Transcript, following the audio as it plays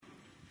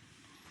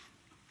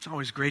It's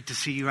always great to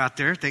see you out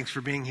there. Thanks for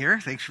being here.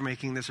 Thanks for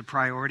making this a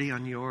priority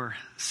on your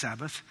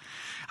Sabbath.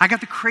 I got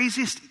the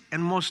craziest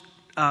and most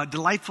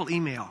delightful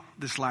email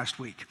this last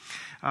week.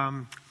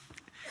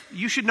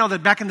 You should know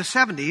that back in the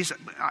 70s,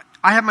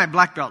 I have my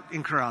black belt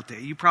in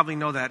karate. You probably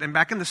know that. And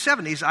back in the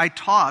 70s, I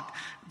taught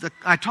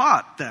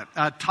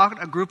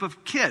a group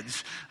of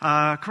kids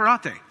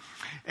karate.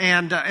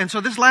 And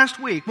so this last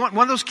week, one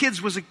of those kids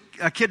was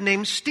a kid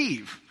named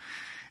Steve.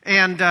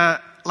 And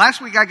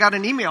last week I got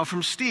an email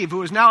from Steve,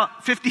 who is now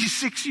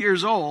 56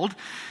 years old.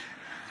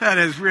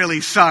 That really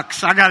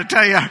sucks, I got to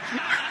tell you.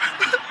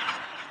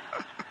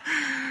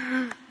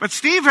 But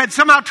Steve had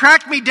somehow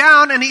tracked me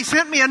down, and he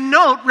sent me a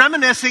note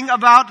reminiscing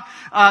about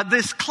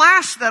this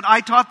class that I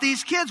taught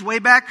these kids way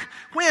back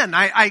when.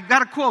 I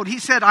got a quote. He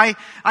said, I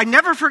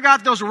never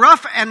forgot those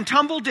rough and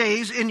tumble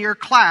days in your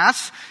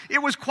class. It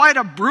was quite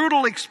a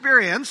brutal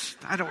experience.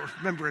 I don't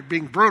remember it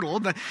being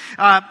brutal, but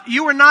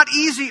you were not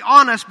easy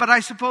on us, but I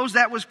suppose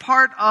that was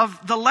part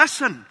of the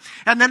lesson.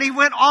 And then he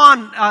went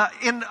on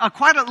in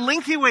quite a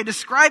lengthy way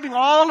describing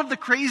all of the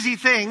crazy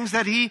things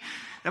that he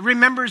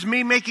remembers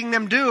me making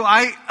them do.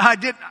 I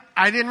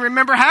didn't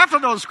remember half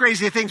of those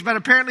crazy things, but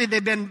apparently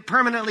they've been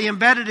permanently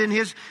embedded in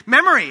his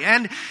memory.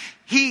 And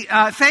he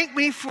thanked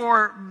me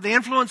for the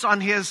influence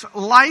on his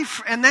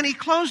life, and then he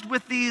closed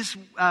with these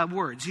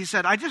words. He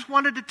said, I just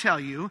wanted to tell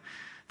you,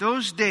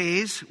 those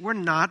days were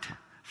not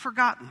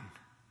forgotten.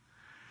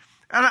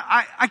 And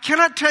I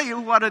cannot tell you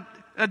what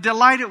a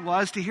delight it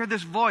was to hear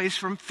this voice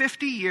from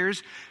 50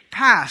 years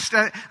past.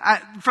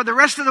 For the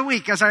rest of the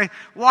week, as I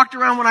walked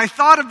around, when I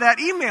thought of that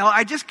email,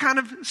 I just kind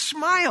of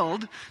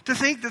smiled to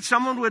think that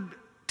someone would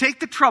take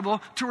the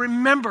trouble to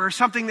remember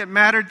something that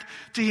mattered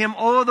to him,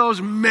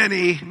 those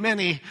many,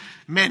 many,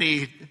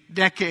 many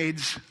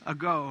decades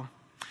ago.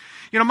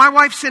 You know, my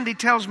wife Cindy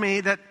tells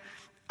me that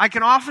I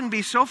can often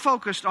be so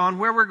focused on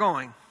where we're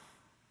going.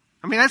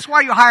 I mean, that's why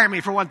you hire me,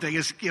 for one thing,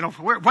 is,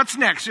 what's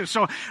next?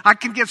 So I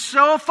can get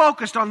so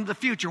focused on the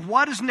future.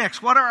 What is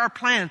next? What are our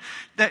plans?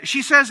 That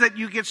she says that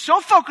you get so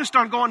focused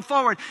on going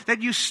forward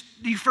that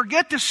you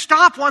forget to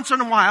stop once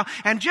in a while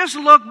and just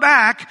look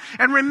back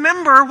and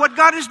remember what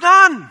God has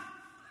done.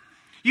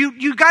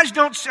 You guys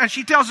don't, and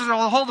she tells us, the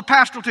whole the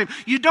pastoral team,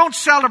 you don't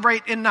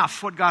celebrate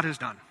enough what God has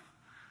done.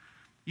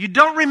 You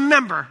don't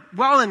remember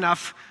well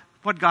enough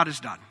what God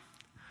has done.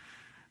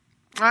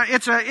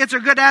 It's a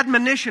good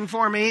admonition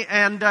for me,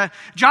 and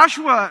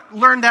Joshua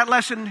learned that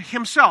lesson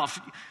himself.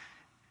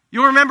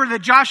 You'll remember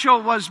that Joshua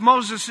was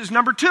Moses'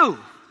 number 2.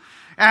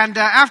 And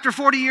after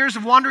 40 years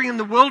of wandering in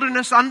the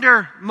wilderness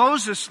under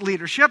Moses'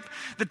 leadership,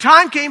 the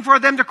time came for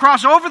them to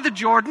cross over the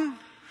Jordan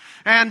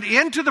and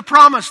into the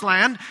promised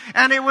land,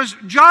 and it was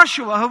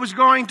Joshua who was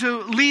going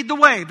to lead the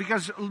way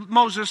because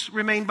Moses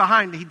remained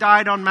behind. He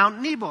died on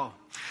Mount Nebo.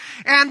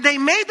 And they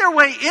made their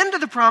way into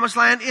the promised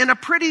land in a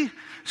pretty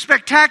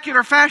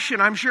spectacular fashion.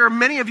 I'm sure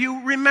many of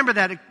you remember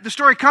that. The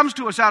story comes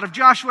to us out of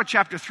Joshua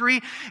chapter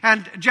 3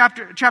 and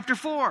chapter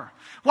 4.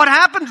 What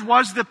happened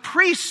was the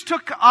priests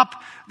took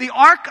up the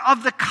Ark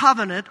of the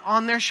Covenant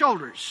on their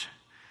shoulders.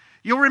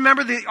 You'll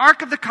remember the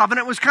Ark of the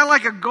Covenant was kind of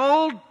like a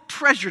gold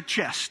treasure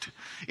chest.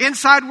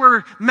 Inside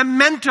were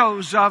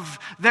mementos of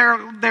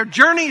their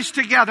journeys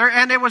together,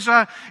 and it was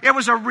a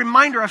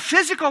reminder, a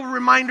physical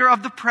reminder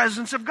of the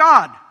presence of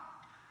God.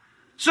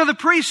 So the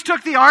priests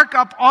took the ark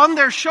up on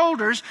their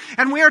shoulders,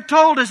 and we are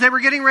told as they were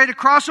getting ready to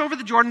cross over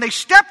the Jordan, they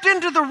stepped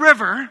into the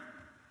river.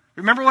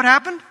 Remember what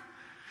happened?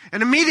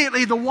 And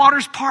immediately the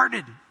waters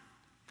parted.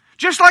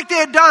 Just like they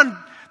had done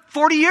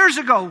 40 years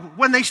ago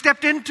when they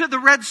stepped into the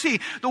Red Sea.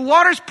 The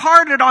waters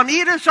parted on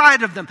either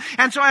side of them.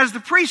 And so as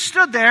the priests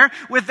stood there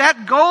with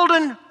that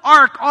golden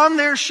ark on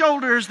their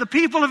shoulders, the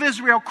people of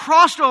Israel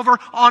crossed over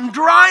on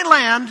dry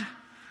land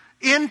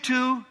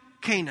into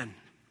Canaan.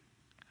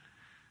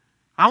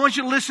 I want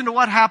you to listen to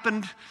what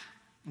happened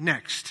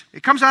next.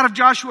 It comes out of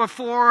Joshua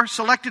 4,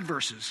 selected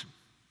verses.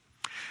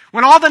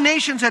 When all the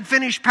nations had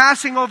finished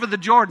passing over the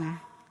Jordan,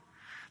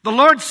 the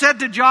Lord said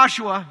to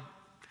Joshua,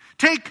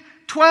 take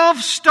 12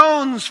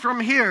 stones from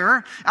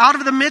here, out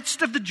of the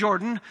midst of the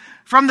Jordan,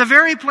 from the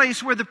very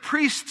place where the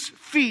priest's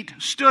feet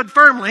stood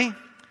firmly,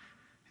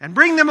 and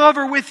bring them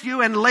over with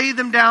you and lay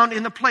them down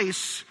in the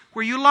place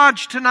where you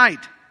lodge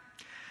tonight.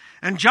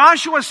 And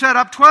Joshua set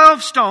up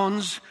 12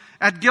 stones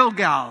at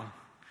Gilgal.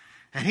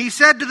 And he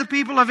said to the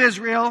people of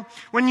Israel,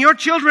 when your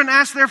children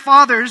ask their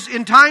fathers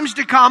in times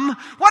to come,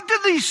 what do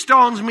these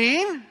stones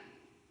mean?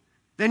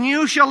 Then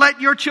you shall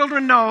let your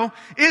children know,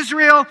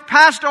 Israel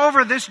passed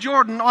over this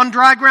Jordan on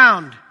dry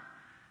ground.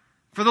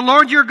 For the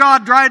Lord your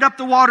God dried up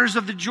the waters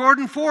of the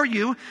Jordan for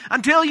you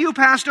until you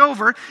passed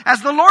over,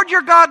 as the Lord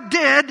your God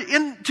did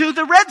into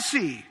the Red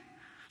Sea,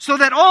 so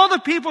that all the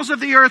peoples of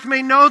the earth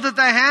may know that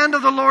the hand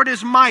of the Lord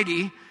is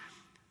mighty,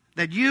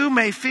 that you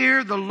may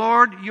fear the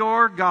Lord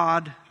your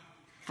God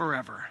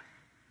forever.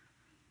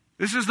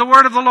 This is the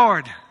word of the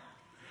Lord.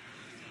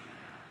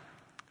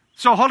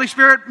 So, Holy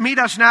Spirit, meet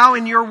us now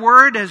in your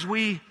word as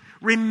we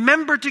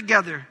remember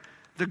together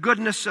the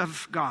goodness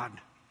of God.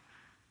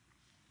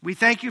 We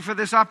thank you for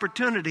this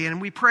opportunity, and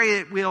we pray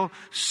it will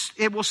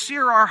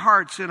sear our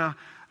hearts in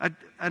a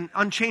an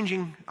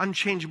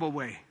unchangeable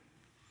way.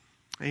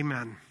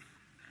 Amen.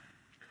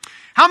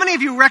 How many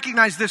of you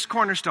recognize this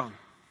cornerstone?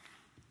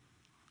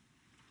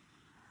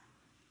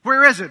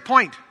 Where is it?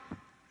 Point.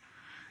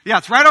 Yeah,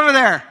 it's right over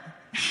there.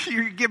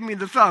 You're giving me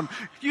the thumb.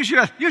 Use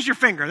your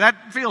finger.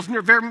 That feels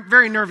very,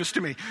 very nervous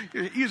to me.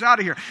 Use out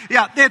of here.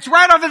 Yeah, it's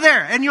right over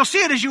there. And you'll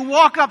see it as you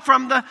walk up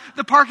from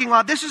the parking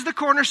lot. This is the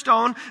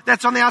cornerstone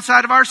that's on the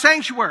outside of our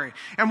sanctuary.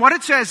 And what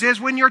it says is,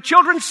 when your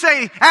children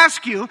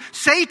ask you,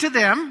 say to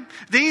them,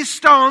 these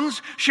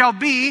stones shall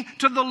be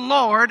to the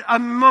Lord a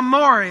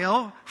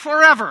memorial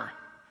forever.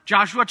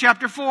 Joshua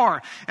chapter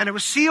 4. And it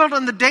was sealed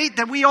on the date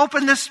that we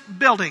opened this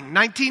building,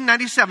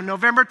 1997,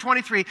 November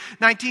 23,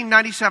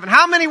 1997.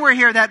 How many were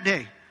here that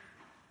day?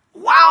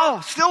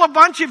 Wow, still a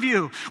bunch of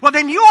you. Well,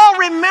 then you all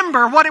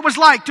remember what it was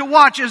like to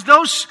watch as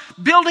those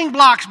building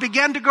blocks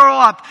began to grow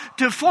up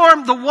to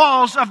form the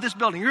walls of this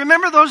building. You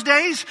remember those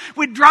days?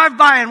 We'd drive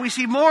by and we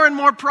see more and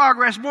more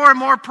progress, more and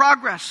more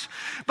progress.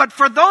 But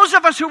for those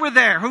of us who were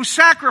there, who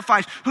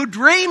sacrificed, who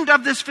dreamed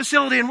of this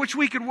facility in which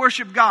we could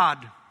worship God,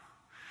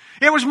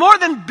 it was more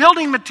than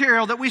building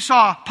material that we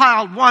saw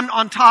piled one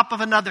on top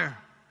of another.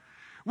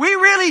 We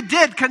really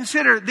did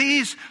consider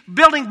these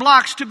building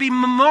blocks to be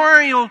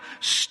memorial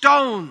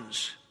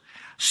stones.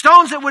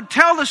 Stones that would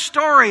tell the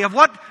story of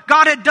what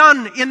God had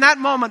done in that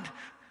moment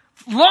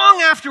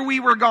long after we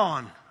were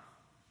gone.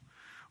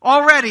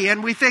 Already,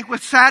 and we think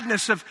with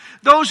sadness of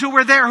those who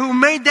were there, who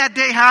made that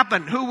day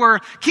happen, who were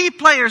key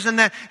players in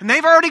that, and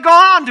they've already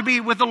gone on to be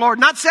with the Lord.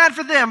 Not sad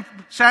for them,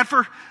 sad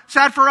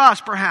for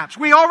us perhaps.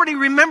 We already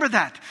remember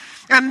that.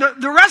 And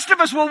the rest of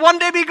us will one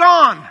day be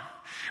gone.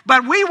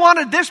 But we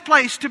wanted this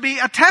place to be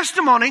a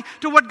testimony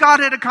to what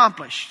God had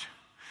accomplished.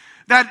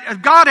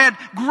 That God had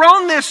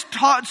grown this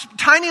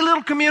tiny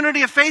little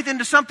community of faith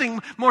into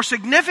something more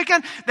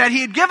significant. That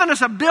He had given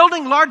us a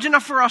building large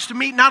enough for us to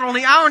meet not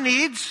only our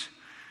needs,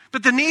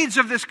 but the needs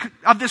of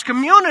this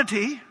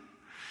community.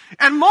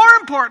 And more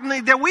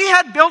importantly, that we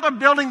had built a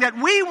building that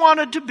we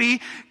wanted to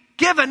be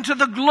given to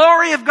the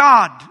glory of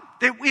God.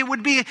 That it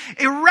would be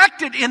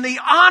erected in the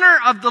honor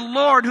of the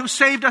Lord who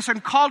saved us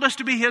and called us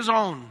to be His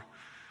own.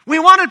 We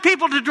wanted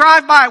people to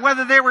drive by,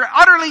 whether they were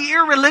utterly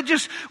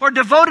irreligious or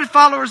devoted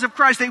followers of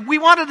Christ. We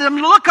wanted them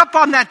to look up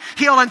on that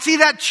hill and see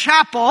that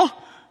chapel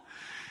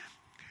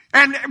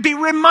and be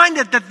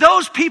reminded that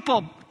those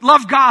people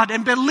love God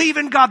and believe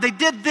in God. They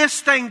did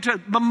this thing to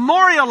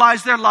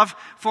memorialize their love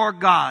for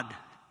God.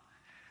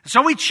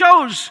 So we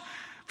chose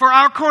for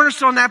our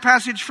cornerstone that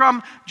passage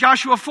from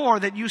Joshua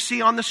 4 that you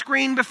see on the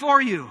screen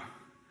before you.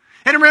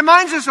 And it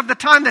reminds us of the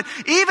time that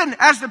even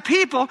as the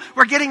people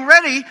were getting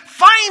ready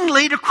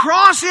finally to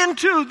cross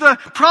into the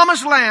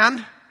promised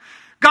land,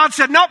 God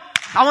said, nope,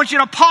 I want you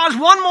to pause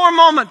one more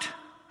moment.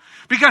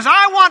 Because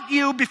I want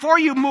you, before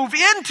you move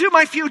into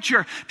my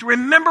future, to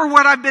remember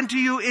what I've been to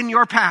you in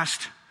your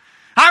past.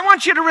 I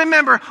want you to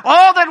remember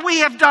all that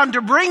we have done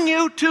to bring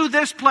you to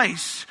this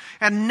place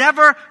and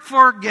never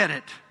forget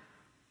it.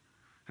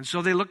 And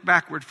so they look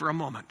backward for a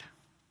moment.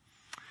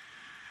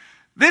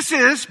 This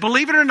is,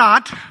 believe it or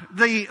not,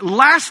 the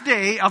last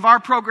day of our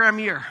program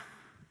year.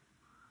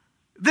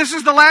 This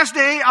is the last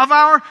day of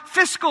our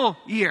fiscal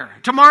year.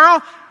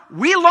 Tomorrow,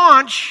 we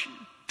launch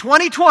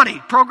 2020,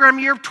 program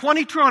year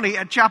 2020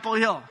 at Chapel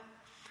Hill.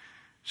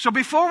 So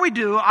before we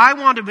do, I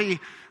want to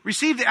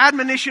receive the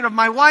admonition of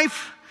my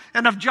wife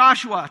and of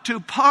Joshua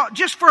to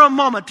just for a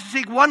moment to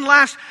take one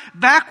last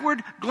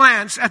backward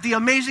glance at the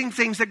amazing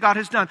things that God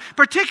has done,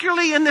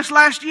 particularly in this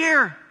last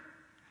year.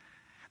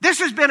 This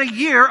has been a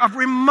year of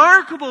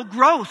remarkable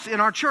growth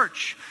in our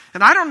church.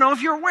 And I don't know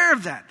if you're aware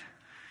of that.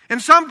 In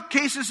some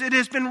cases, it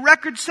has been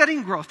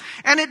record-setting growth.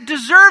 And it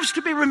deserves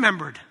to be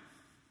remembered.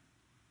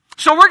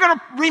 So we're going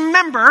to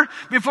remember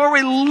before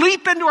we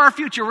leap into our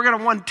future. We're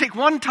going to take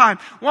one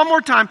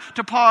more time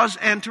to pause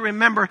and to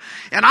remember.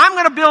 And I'm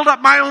going to build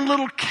up my own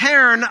little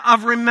cairn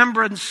of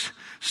remembrance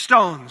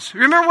stones.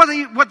 Remember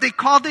what they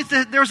called it?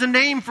 There's a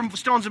name from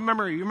Stones of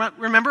Memory. You might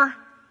remember?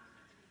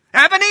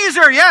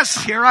 Ebenezer,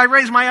 yes, here I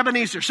raise my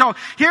Ebenezer. So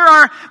here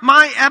are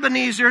my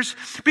Ebenezers.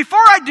 Before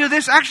I do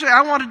this, actually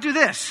I want to do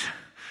this.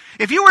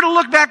 If you were to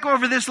look back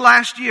over this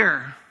last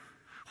year,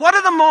 what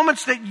are the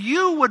moments that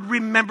you would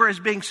remember as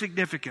being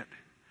significant?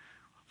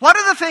 What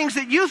are the things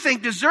that you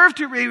think deserve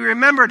to be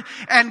remembered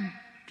and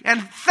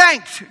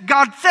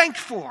God thanked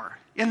for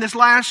in this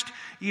last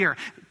year?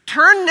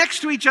 Turn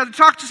next to each other,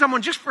 talk to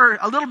someone just for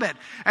a little bit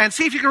and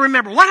see if you can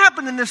remember. What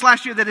happened in this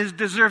last year that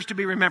deserves to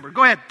be remembered?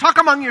 Go ahead, talk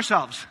among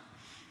yourselves.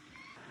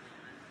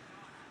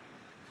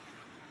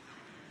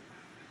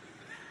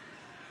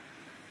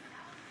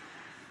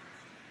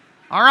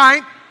 All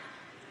right.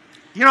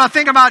 You know,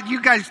 think about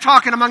you guys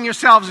talking among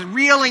yourselves and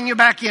reeling you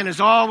back in is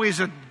always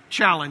a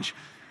challenge.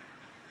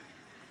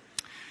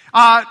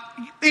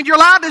 In your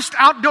loudest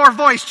outdoor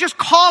voice, just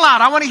call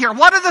out. I want to hear.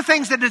 What are the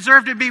things that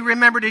deserve to be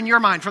remembered in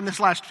your mind from this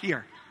last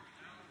year?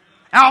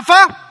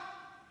 Alpha?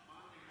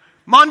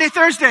 Monday,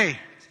 Thursday?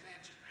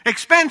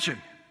 Expansion.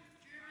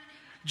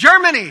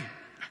 Germany.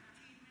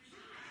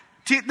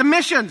 The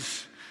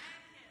missions.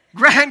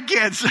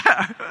 Grandkids.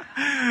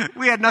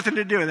 We had nothing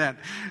to do with that.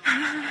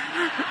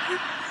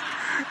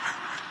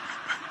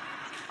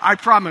 I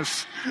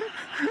promise.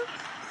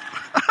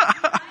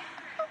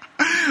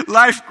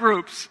 Life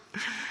groups.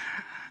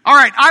 All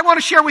right, I want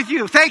to share with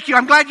you. Thank you.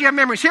 I'm glad you have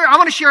memories. Here, I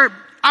want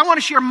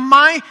to share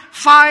my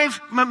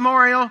 5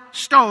 memorial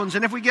stones.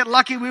 And if we get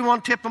lucky, we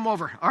won't tip them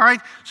over. All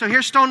right? So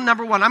here's stone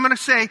number 1. I'm going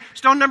to say,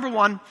 stone number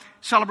 1,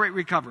 celebrate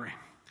recovery.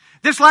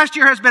 This last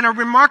year has been a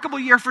remarkable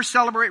year for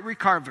Celebrate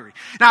Recovery.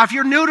 Now, if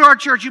you're new to our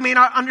church, you may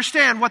not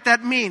understand what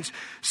that means.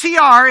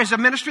 CR is a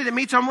ministry that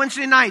meets on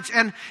Wednesday nights,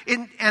 and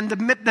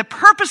the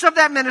purpose of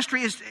that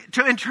ministry is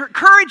to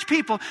encourage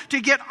people to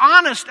get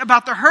honest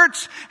about the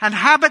hurts and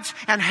habits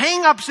and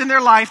hang-ups in their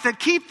life that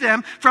keep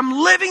them from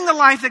living the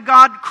life that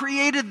God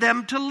created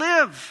them to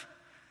live.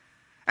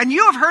 And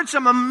you have heard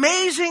some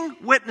amazing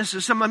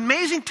witnesses, some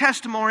amazing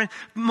testimonies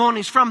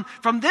from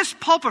this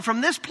pulpit, from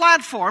this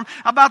platform,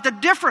 about the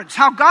difference,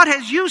 how God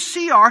has used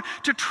CR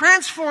to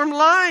transform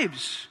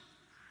lives.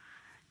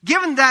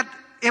 Given that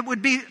it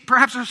would be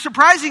perhaps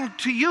surprising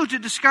to you to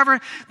discover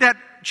that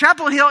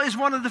Chapel Hill is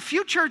one of the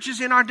few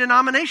churches in our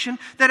denomination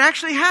that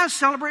actually has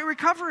Celebrate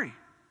Recovery.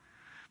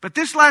 But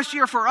this last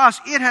year for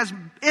us, it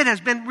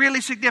has been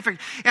really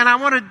significant. And I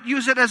want to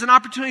use it as an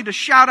opportunity to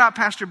shout out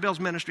Pastor Bill's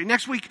ministry.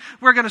 Next week,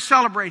 we're going to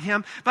celebrate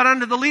him. But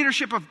under the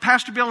leadership of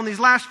Pastor Bill in these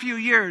last few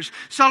years,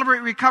 Celebrate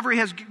Recovery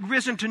has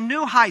risen to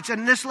new heights.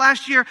 And this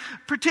last year,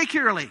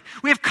 particularly,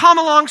 we have come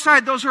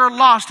alongside those who are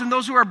lost and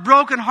those who are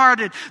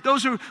brokenhearted,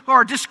 those who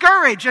are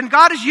discouraged. And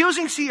God is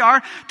using CR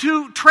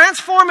to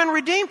transform and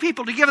redeem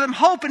people, to give them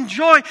hope and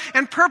joy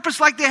and purpose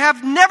like they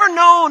have never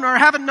known or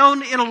haven't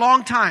known in a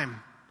long time.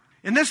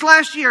 In this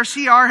last year,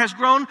 CR has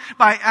grown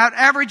by an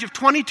average of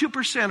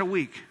 22% a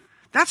week.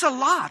 That's a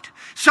lot.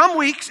 Some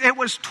weeks, it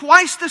was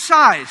twice the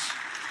size.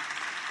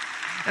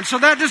 And so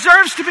that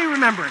deserves to be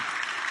remembered.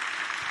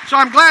 So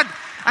I'm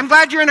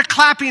glad you're in a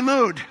clappy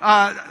mood.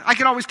 I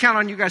can always count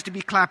on you guys to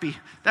be clappy.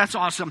 That's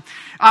awesome.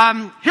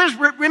 Here's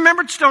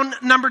remembered stone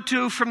number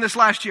 2 from this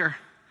last year.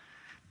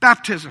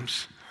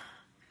 Baptisms.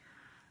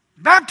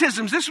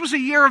 Baptisms. This was a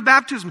year of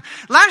baptism.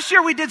 Last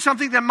year we did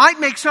something that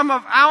might make some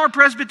of our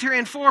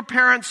Presbyterian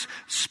foreparents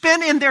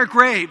spin in their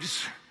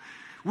graves.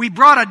 We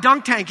brought a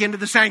dunk tank into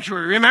the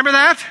sanctuary. Remember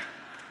that?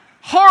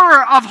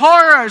 Horror of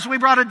horrors. We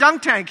brought a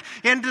dunk tank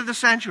into the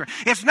sanctuary.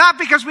 It's not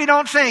because we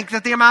don't think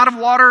that the amount of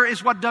water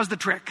is what does the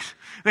trick.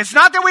 It's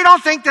not that we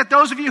don't think that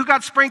those of you who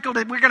got sprinkled,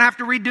 that we're going to have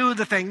to redo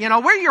the thing. You know,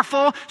 we're your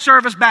full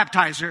service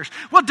baptizers.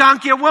 We'll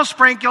dunk you, we'll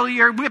sprinkle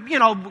you,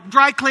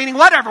 dry cleaning,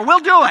 whatever. We'll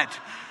do it.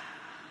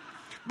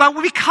 But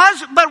we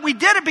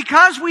did it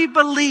because we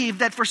believe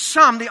that for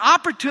some, the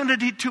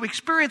opportunity to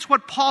experience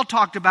what Paul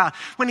talked about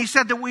when he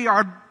said that we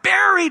are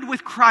buried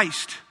with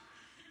Christ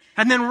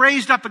and then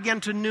raised up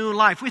again to new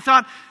life. We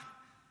thought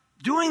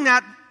doing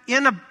that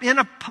in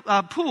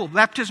a pool,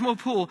 baptismal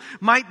pool,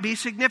 might be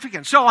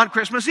significant. So on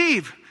Christmas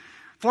Eve,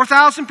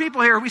 4,000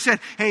 people here, we said,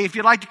 hey, if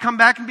you'd like to come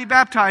back and be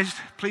baptized,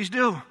 please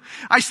do.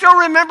 I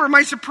still remember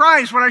my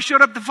surprise when I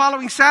showed up the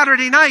following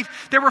Saturday night.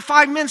 There were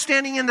 5 men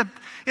standing in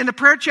the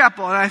prayer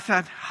chapel, and I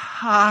thought,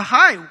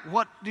 hi,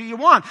 what do you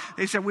want?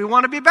 They said, we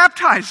want to be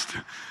baptized.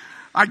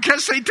 I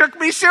guess they took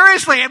me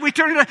seriously, and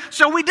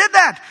so we did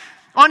that.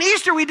 On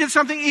Easter, we did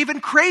something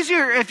even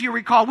crazier, if you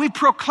recall. We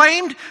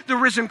proclaimed the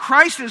risen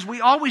Christ, as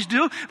we always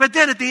do, but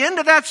then at the end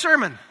of that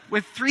sermon,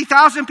 with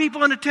 3,000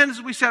 people in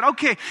attendance, we said,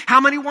 okay, how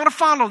many want to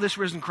follow this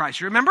risen Christ?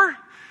 You remember?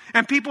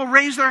 And people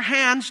raised their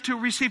hands to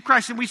receive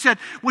Christ. And we said,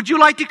 would you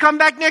like to come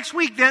back next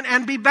week then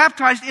and be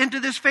baptized into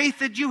this faith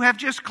that you have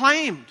just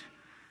claimed?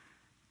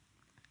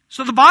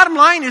 So the bottom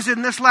line is,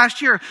 in this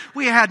last year,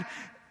 we had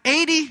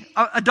 80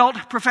 adult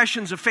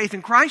professions of faith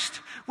in Christ.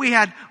 We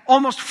had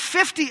almost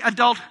 50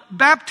 adult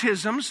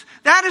baptisms.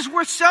 That is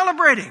worth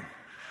celebrating.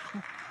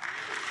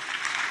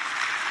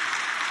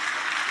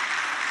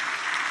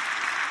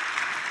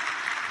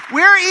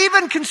 We're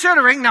even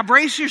considering, now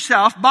brace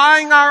yourself,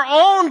 buying our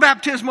own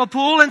baptismal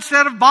pool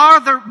instead of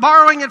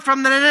borrowing it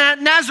from the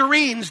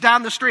Nazarenes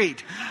down the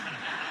street.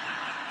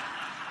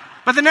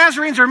 But the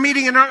Nazarenes are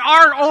meeting in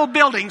our old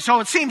building,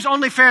 so it seems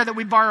only fair that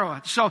we borrow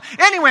it. So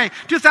anyway,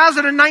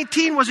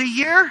 2019 was a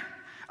year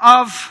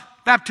of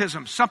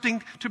baptism,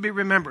 something to be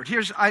remembered.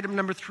 Here's item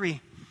number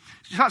 3.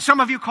 Some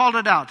of you called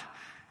it out.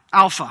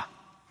 Alpha.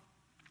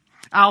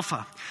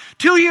 Alpha.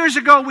 2 years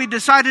ago, we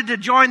decided to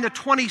join the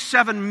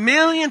 27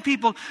 million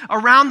people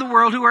around the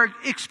world who are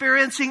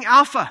experiencing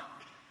Alpha.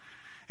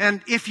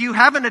 And if you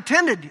haven't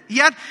attended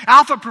yet,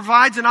 Alpha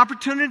provides an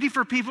opportunity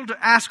for people to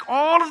ask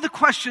all of the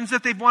questions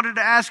that they've wanted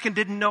to ask and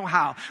didn't know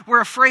how.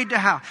 We're afraid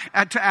to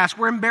ask.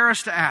 We're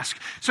embarrassed to ask.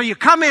 So you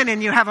come in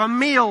and you have a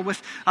meal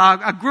with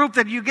a group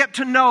that you get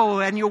to know,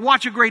 and you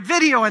watch a great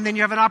video, and then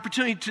you have an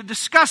opportunity to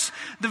discuss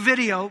the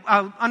video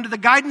under the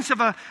guidance of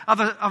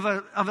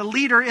a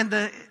leader at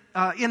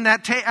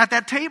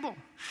that table.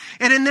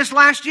 And in this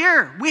last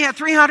year, we had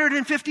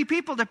 350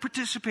 people that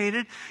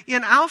participated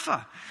in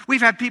Alpha.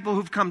 We've had people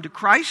who've come to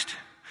Christ.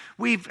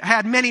 We've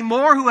had many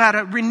more who had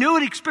a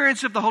renewed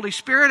experience of the Holy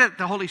Spirit at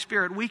the Holy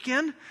Spirit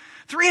weekend.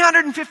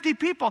 350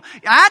 people.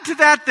 Add to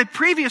that the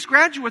previous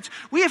graduates.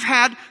 We have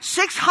had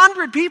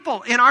 600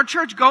 people in our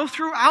church go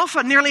through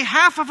Alpha, nearly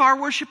half of our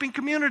worshiping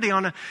community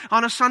on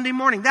a Sunday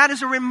morning. That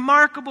is a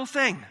remarkable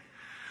thing.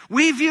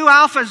 We view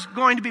Alpha as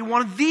going to be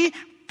one of the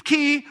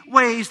key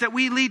ways that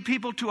we lead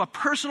people to a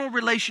personal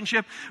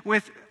relationship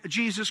with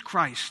Jesus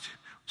Christ.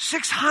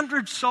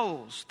 600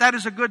 souls. That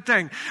is a good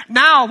thing.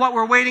 Now what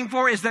we're waiting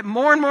for is that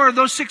more and more of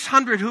those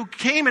 600 who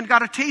came and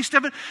got a taste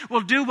of it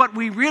will do what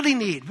we really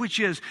need, which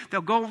is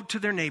they'll go to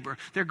their neighbor,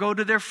 they'll go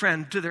to their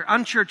friend, to their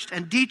unchurched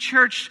and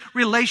dechurched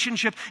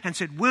relationship and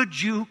said,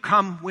 would you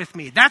come with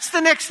me? That's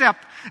the next step,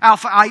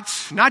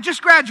 Alphaites. Not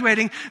just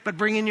graduating, but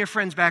bringing your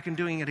friends back and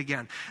doing it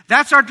again.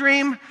 That's our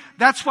dream.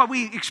 That's what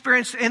we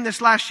experienced in this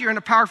last year in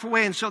a powerful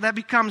way. And so that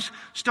becomes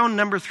stone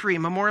number 3,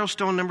 memorial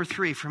stone number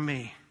 3 for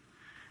me.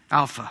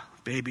 Alpha.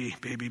 Baby,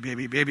 baby,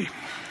 baby, baby.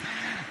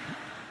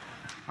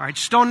 All right,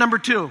 stone number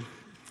 2.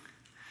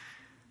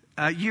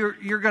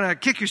 You're going to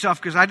kick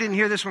yourself because I didn't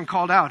hear this one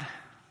called out.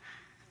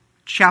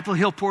 Chapel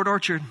Hill, Port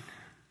Orchard.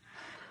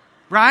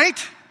 Right?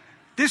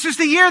 This is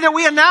the year that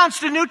we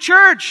announced a new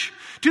church.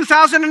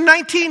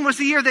 2019 was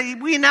the year that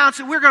we announced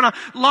that we're going to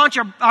launch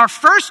our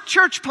first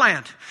church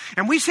plant.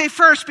 And we say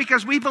first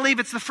because we believe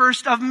it's the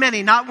first of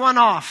many, not one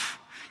off.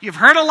 You've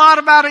heard a lot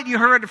about it. You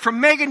heard it from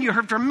Megan. You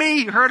heard from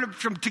me. You heard it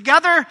from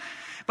together.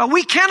 But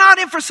we cannot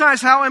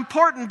emphasize how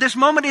important this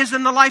moment is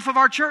in the life of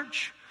our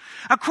church.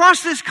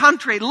 Across this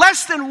country,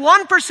 less than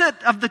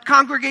 1% of the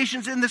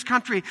congregations in this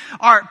country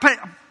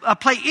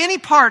play any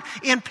part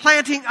in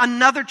planting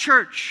another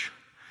church.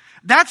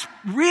 That's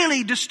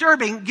really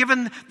disturbing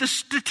given the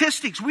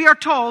statistics. We are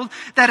told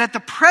that at the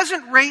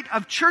present rate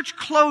of church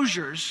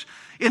closures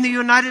in the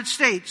United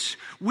States,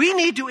 we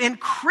need to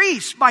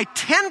increase by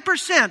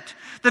 10%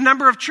 the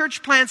number of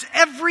church plants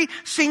every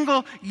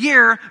single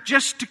year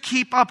just to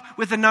keep up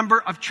with the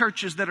number of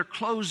churches that are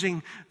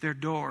closing their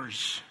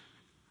doors.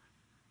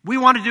 We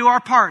want to do our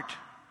part.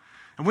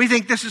 And we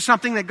think this is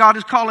something that God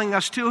is calling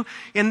us to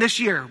in this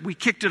year. We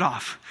kicked it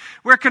off.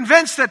 We're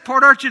convinced that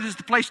Port Orchard is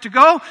the place to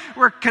go.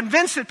 We're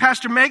convinced that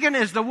Pastor Megan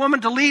is the woman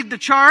to lead the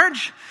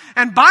charge.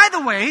 And by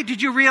the way,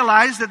 did you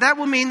realize that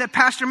will mean that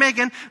Pastor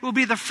Megan will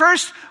be the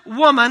first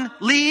woman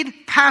lead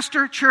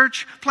pastor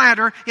church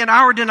planter in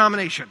our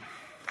denomination?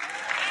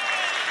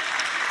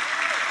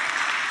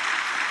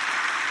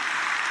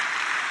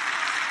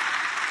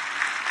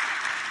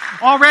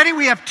 Already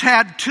we have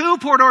had 2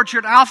 Port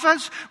Orchard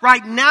Alphas.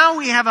 Right now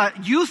we have a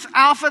youth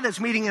Alpha that's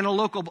meeting in a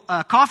local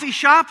coffee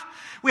shop.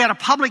 We had a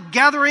public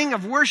gathering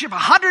of worship.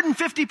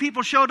 150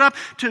 people showed up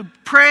to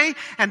pray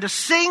and to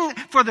sing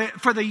for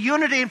the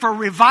unity and for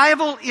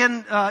revival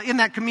in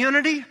that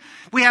community.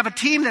 We have a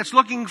team that's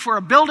looking for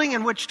a building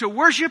in which to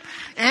worship,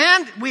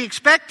 and we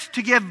expect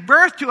to give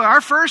birth to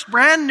our first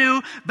brand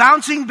new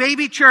bouncing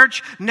baby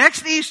church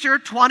next Easter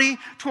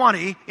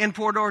 2020 in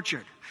Port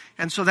Orchard.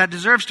 And so that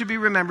deserves to be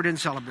remembered and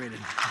celebrated.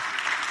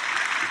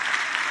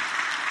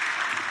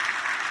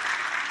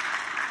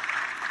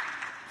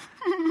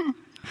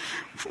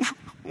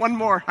 One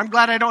more. I'm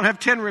glad I don't have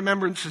 10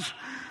 remembrances.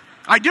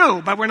 I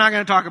do, but we're not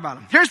going to talk about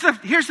them. Here's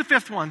the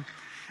 5th one.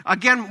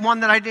 Again, one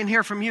that I didn't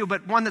hear from you,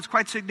 but one that's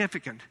quite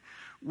significant.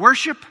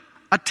 Worship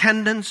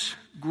attendance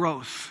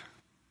growth.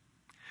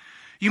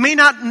 You may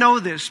not know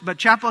this, but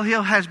Chapel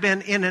Hill has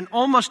been in an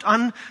almost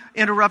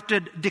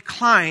uninterrupted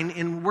decline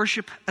in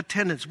worship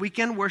attendance,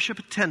 weekend worship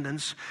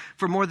attendance,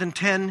 for more than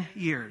 10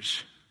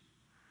 years.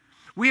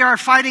 We are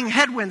fighting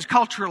headwinds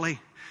culturally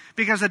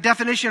because the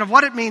definition of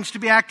what it means to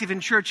be active in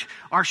church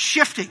are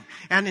shifting,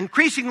 and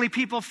increasingly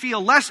people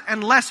feel less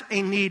and less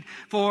a need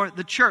for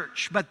the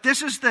church. But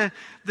this is the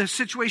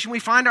situation we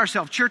find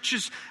ourselves.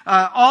 Churches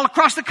all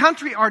across the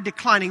country are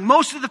declining.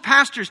 Most of the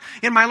pastors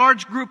in my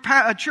large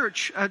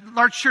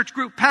church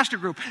group, pastor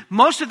group,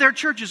 most of their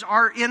churches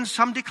are in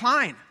some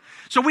decline.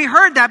 So we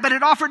heard that, but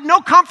it offered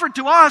no comfort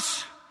to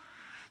us.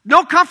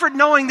 No comfort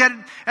knowing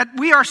that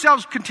we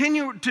ourselves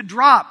continue to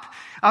drop.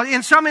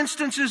 In some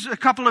instances, a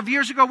couple of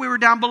years ago, we were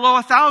down below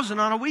 1,000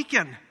 on a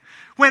weekend.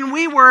 When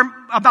we were,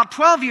 about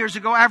 12 years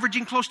ago,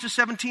 averaging close to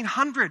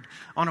 1,700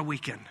 on a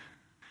weekend.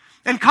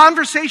 In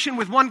conversation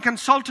with one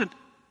consultant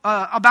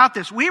about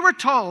this, we were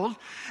told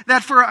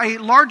that for a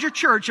larger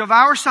church of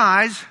our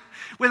size,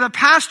 with a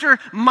pastor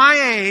my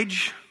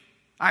age,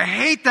 I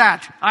hate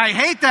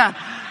that.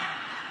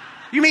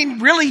 You mean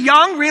really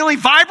young, really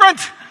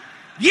vibrant?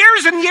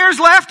 Years and years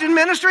left in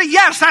ministry?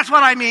 Yes, that's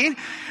what I mean.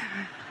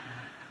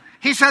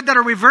 He said that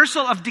a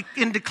reversal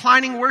in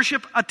declining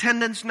worship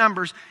attendance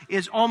numbers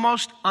is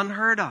almost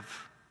unheard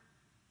of.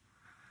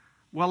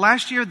 Well,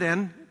 last year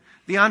then,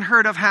 the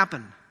unheard of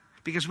happened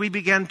because we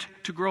began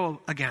to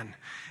grow again.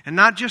 And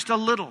not just a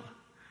little.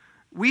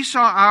 We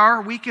saw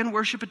our weekend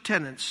worship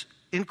attendance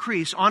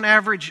increase on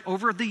average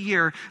over the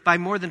year by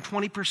more than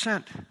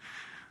 20%.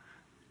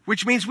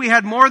 Which means we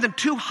had more than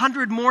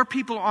 200 more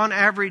people on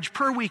average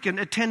per weekend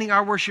attending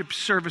our worship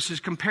services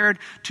compared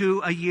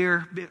to a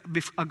year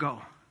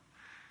ago.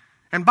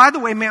 And by the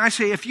way, may I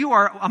say, if you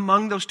are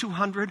among those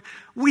 200,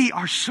 we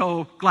are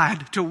so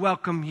glad to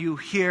welcome you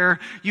here.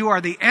 You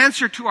are the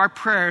answer to our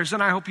prayers,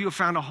 and I hope you have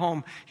found a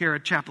home here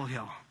at Chapel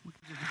Hill.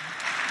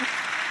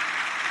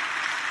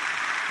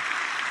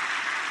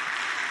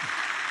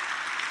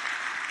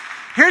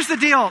 Here's the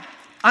deal.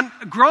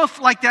 Growth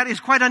like that is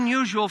quite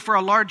unusual for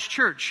a large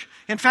church.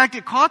 In fact,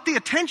 it caught the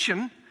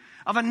attention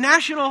of a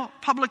national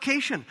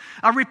publication.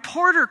 A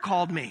reporter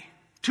called me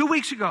 2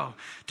 weeks ago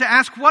to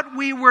ask what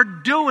we were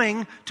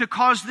doing to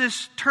cause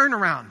this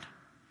turnaround.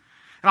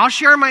 And I'll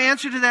share my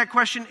answer to that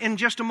question in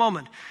just a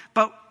moment.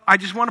 But I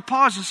just want to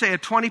pause and say a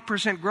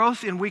 20%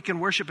 growth in weekend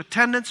worship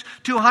attendance,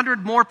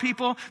 200 more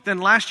people than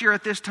last year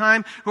at this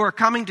time who are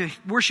coming to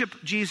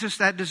worship Jesus.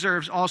 That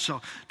deserves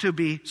also to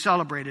be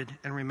celebrated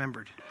and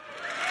remembered.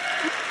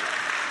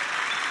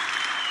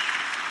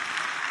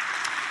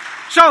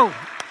 So,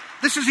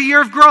 this is a year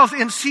of growth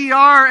in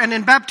CR and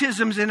in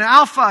baptisms, in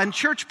Alpha and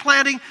church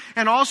planting,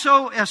 and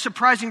also a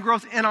surprising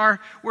growth in our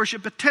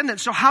worship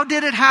attendance. So how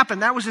did it happen?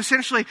 That was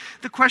essentially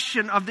the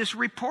question of this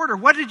reporter.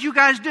 What did you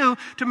guys do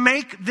to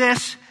make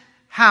this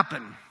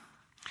happen?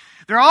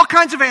 There are all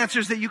kinds of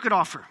answers that you could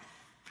offer.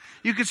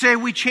 You could say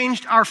we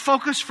changed our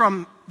focus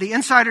from the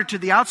insider to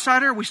the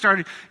outsider. We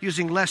started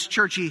using less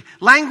churchy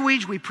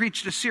language. We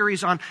preached a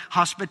series on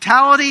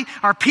hospitality.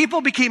 Our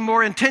people became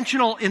more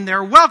intentional in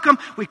their welcome.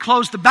 We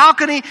closed the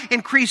balcony,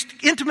 increased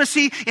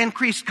intimacy,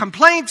 increased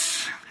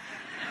complaints.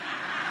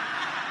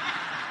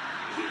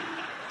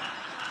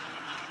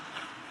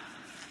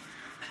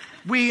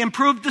 We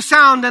improved the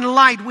sound and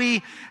light.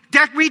 We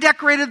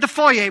redecorated the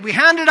foyer. We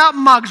handed out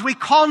mugs. We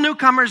called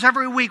newcomers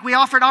every week. We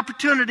offered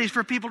opportunities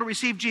for people to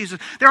receive Jesus.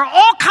 There are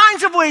all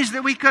kinds of ways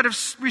that we could have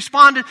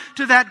responded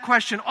to that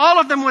question. All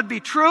of them would be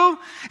true,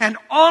 and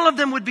all of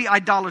them would be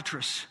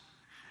idolatrous.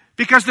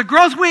 Because the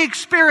growth we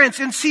experience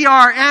in CR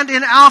and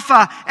in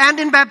Alpha and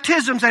in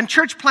baptisms and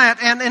church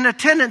plant and in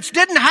attendance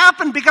didn't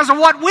happen because of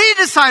what we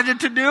decided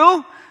to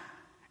do.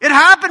 It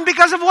happened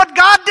because of what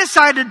God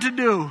decided to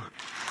do.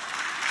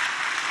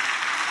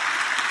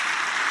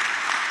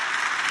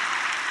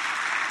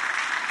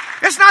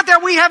 It's not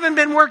that we haven't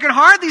been working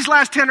hard these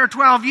last 10 or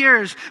 12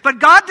 years, but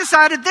God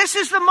decided this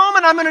is the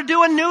moment I'm going to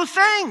do a new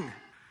thing.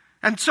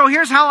 And so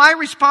here's how I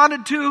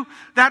responded to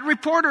that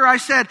reporter. I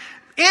said,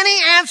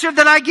 any answer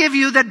that I give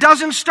you that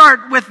doesn't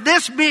start with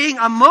this being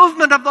a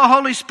movement of the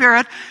Holy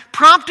Spirit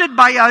prompted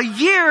by a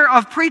year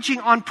of preaching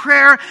on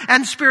prayer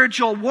and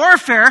spiritual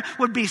warfare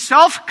would be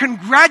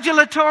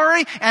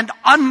self-congratulatory and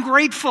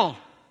ungrateful.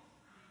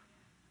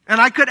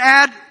 And I could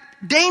add,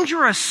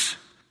 dangerous.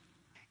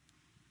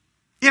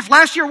 If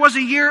last year was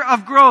a year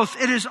of growth,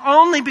 it is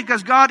only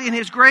because God in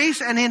His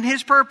grace and in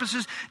His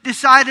purposes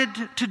decided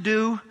to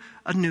do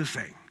a new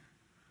thing.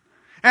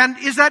 And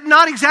is that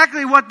not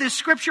exactly what this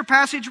scripture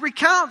passage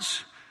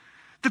recounts?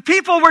 The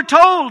people were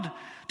told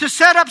to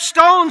set up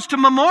stones to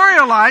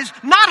memorialize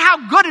not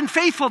how good and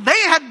faithful they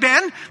had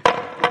been.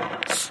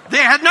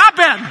 They had not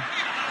been.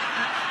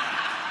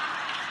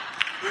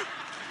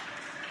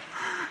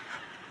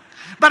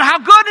 But how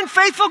good and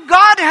faithful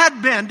God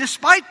had been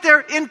despite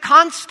their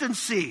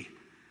inconstancy.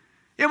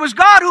 It was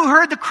God who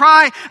heard the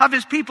cry of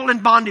His people in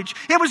bondage.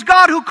 It was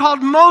God who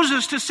called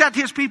Moses to set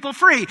His people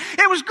free.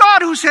 It was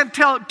God who sent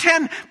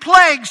 10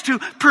 plagues to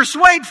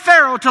persuade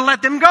Pharaoh to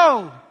let them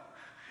go.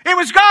 It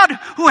was God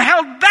who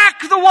held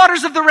back the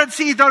waters of the Red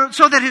Sea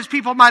so that His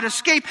people might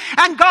escape.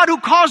 And God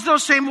who caused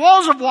those same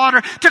walls of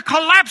water to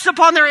collapse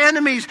upon their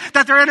enemies,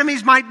 that their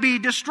enemies might be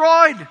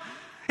destroyed.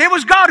 It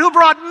was God who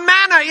brought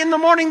manna in the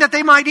morning that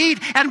they might eat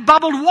and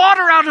bubbled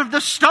water out of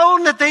the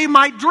stone that they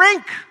might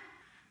drink.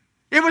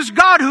 It was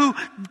God who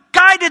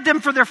guided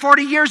them for their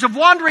 40 years of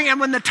wandering, and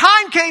when the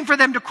time came for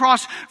them to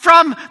cross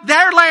from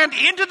their land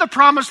into the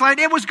promised land,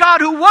 it was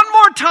God who one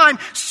more time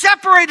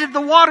separated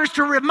the waters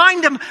to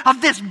remind them of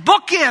this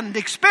bookend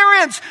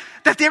experience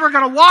that they were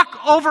going to walk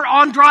over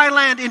on dry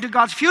land into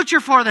God's future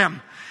for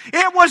them.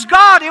 It was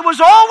God. It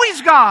was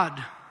always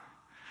God.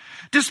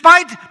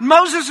 Despite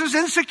Moses'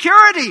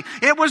 insecurity,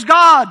 it was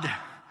God.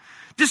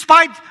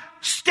 Despite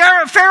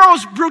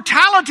Pharaoh's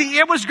brutality,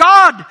 it was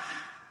God.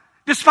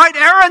 Despite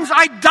Aaron's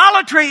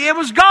idolatry, it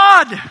was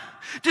God.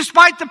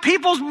 Despite the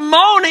people's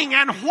moaning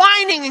and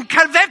whining and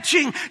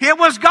kvetching, it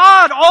was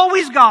God,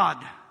 always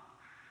God.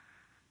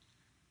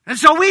 And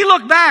so we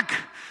look back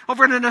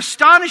over an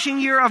astonishing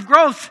year of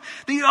growth.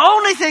 The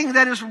only thing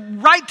that is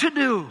right to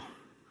do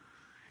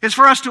is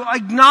for us to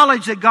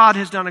acknowledge that God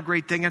has done a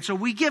great thing. And so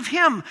we give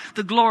Him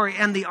the glory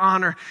and the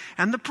honor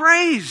and the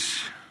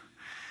praise.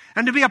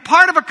 And to be a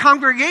part of a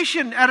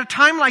congregation at a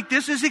time like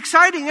this is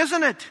exciting,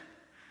 isn't it?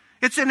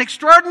 It's an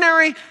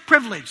extraordinary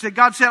privilege that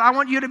God said, I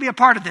want you to be a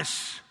part of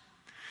this.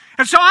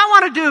 And so I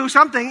want to do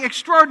something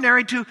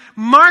extraordinary to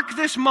mark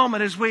this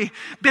moment as we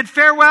bid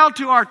farewell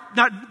to our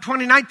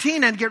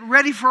 2019 and get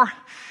ready for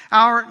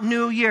our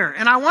new year.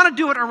 And I want to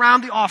do it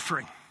around the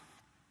offering.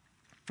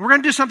 We're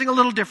going to do something a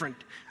little different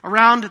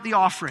around the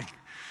offering.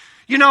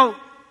 You know,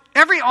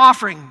 every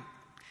offering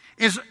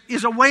is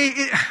a way,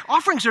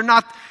 offerings are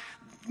not,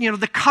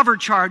 the cover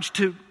charge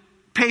to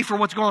pay for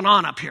what's going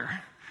on up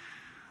here.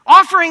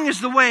 Offering is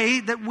the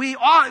way that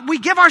we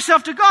give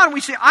ourselves to God, and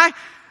we say,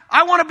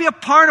 I want to be a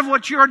part of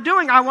what you're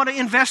doing. I want to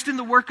invest in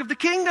the work of the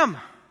kingdom.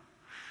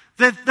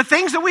 The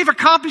things that we've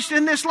accomplished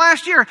in this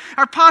last year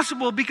are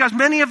possible because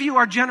many of you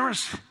are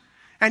generous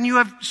and you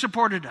have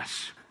supported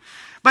us.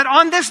 But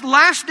on this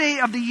last day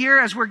of the year,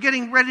 as we're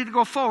getting ready to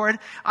go forward,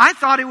 I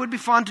thought it would be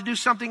fun to do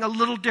something a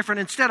little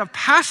different. Instead of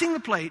passing the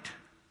plate,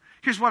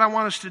 here's what I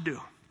want us to do.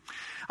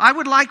 I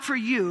would like for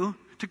you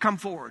to come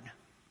forward.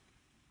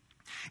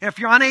 If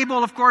you're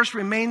unable, of course,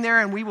 remain there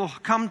and we will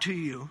come to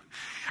you.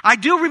 I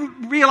do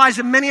realize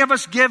that many of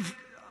us give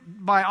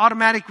by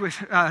automatic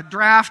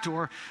draft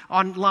or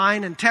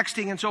online and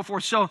texting and so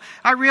forth. So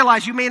I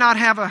realize you may not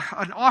have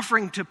an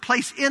offering to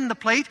place in the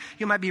plate.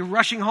 You might be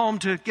rushing home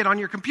to get on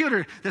your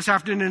computer this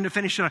afternoon to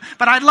finish it.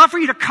 But I'd love for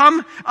you to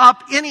come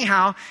up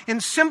anyhow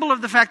in symbol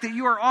of the fact that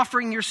you are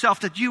offering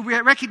yourself, that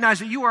you recognize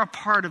that you are a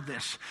part of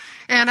this.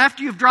 And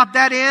after you've dropped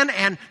that in,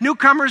 and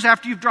newcomers,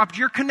 after you've dropped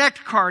your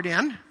Connect card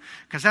in,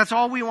 because that's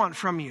all we want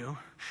from you,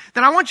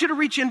 then I want you to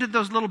reach into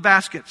those little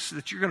baskets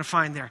that you're going to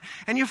find there.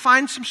 And you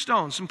find some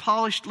stones, some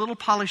little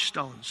polished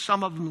stones.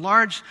 Some of them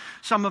large,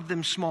 some of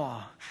them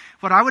small.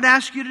 What I would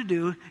ask you to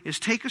do is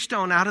take a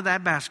stone out of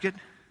that basket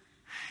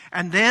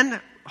and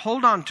then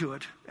hold on to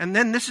it. And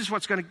then this is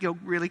what's going to go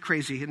really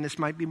crazy. And this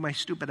might be my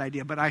stupid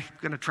idea, but I'm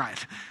going to try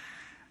it.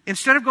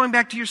 Instead of going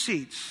back to your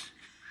seats,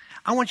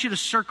 I want you to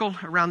circle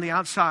around the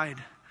outside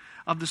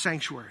of the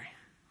sanctuary.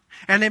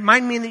 And it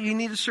might mean that you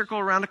need to circle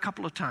around a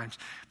couple of times.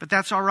 But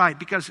that's all right,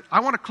 because I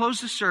want to close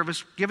the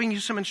service giving you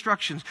some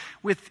instructions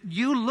with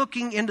you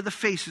looking into the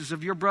faces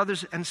of your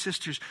brothers and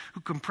sisters who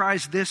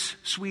comprise this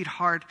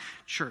Sweetheart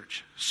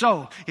Church.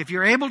 So, if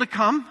you're able to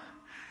come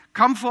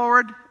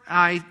forward.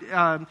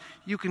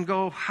 You can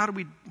go,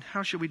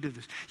 how should we do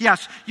this?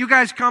 Yes, you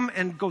guys come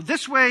and go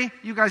this way.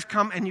 You guys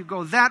come and you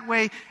go that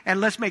way.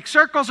 And let's make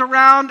circles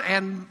around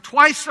and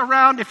twice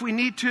around if we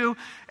need to.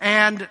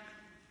 And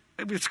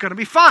it's going to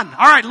be fun.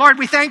 All right, Lord,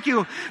 we thank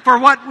you for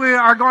what we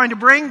are going to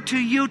bring to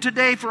you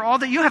today. For all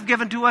that you have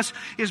given to us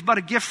is but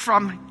a gift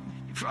from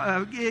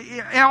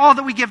all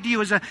that we give to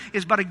you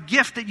is but a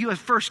gift that you have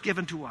first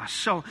given to us.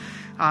 So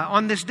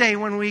on this day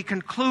when we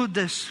conclude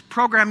this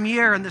program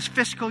year and this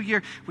fiscal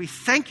year, we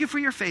thank you for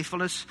your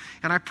faithfulness.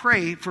 And I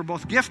pray for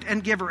both gift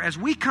and giver as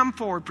we come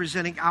forward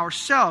presenting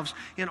ourselves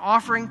in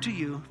offering to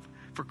you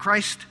for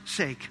Christ's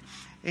sake.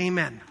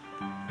 Amen.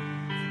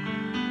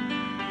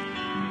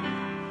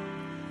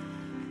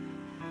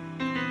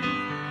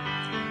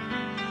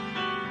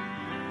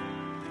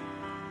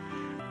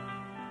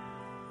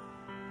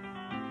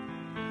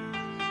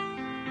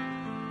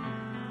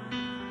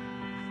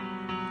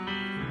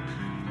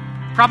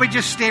 Probably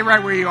just stay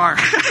right where you are.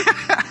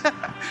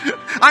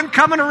 I'm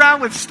coming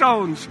around with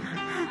stones.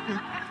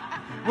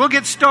 We'll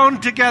get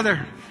stoned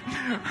together.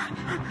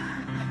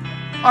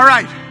 All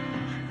right.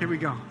 Here we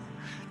go.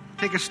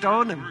 Take a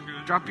stone and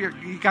drop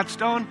you got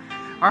stone?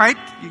 All right.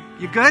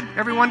 You good?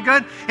 Everyone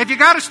good? If you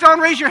got a stone,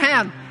 raise your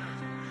hand.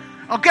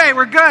 Okay,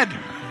 we're good.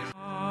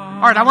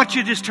 All right, I want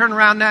you to just turn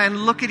around now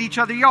and look at each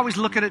other. You're always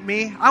looking at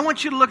me. I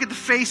want you to look at the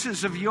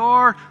faces of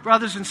your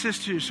brothers and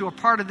sisters who are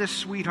part of this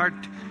Sweetheart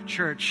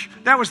Church.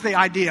 That was the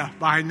idea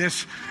behind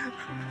this.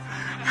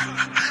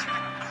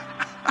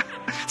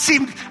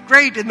 Seemed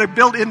great in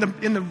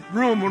the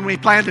room when we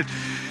planned it.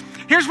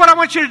 Here's what I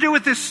want you to do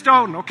with this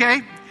stone,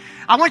 okay?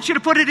 I want you to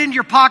put it in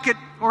your pocket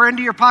or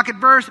into your pocket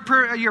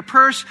your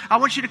purse. I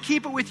want you to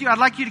keep it with you. I'd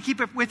like you to keep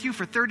it with you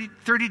for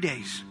 30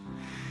 days.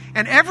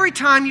 And every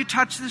time you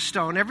touch this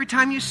stone, every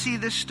time you see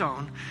this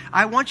stone,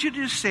 I want you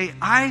to just say,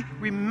 I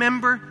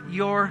remember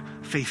your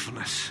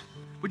faithfulness.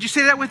 Would you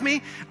say that with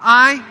me?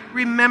 I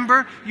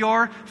remember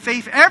your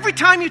faith. Every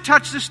time you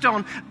touch the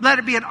stone, let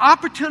it be an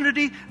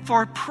opportunity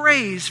for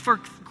praise, for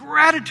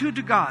gratitude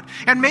to God.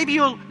 And maybe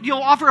you'll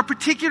offer a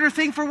particular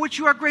thing for which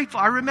you are grateful.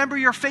 I remember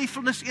your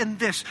faithfulness in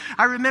this.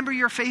 I remember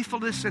your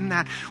faithfulness in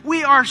that.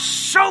 We are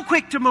so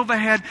quick to move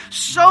ahead,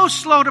 so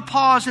slow to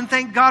pause and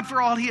thank God for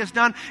all He has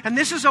done. And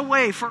this is a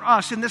way for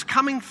us in this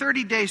coming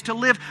 30 days to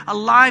live a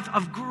life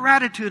of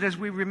gratitude as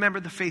we remember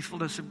the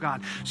faithfulness of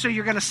God. So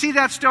you're going to see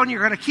that stone.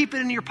 You're going to keep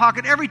it in your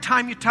pocket. Every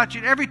time you touch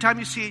it, every time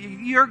you see it,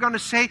 you're going to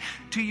say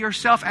to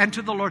yourself and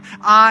to the Lord,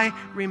 I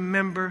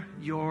remember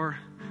your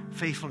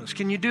faithfulness.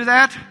 Can you do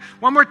that?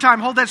 One more time.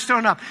 Hold that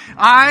stone up.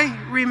 I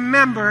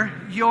remember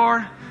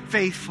your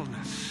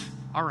faithfulness.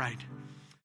 All right.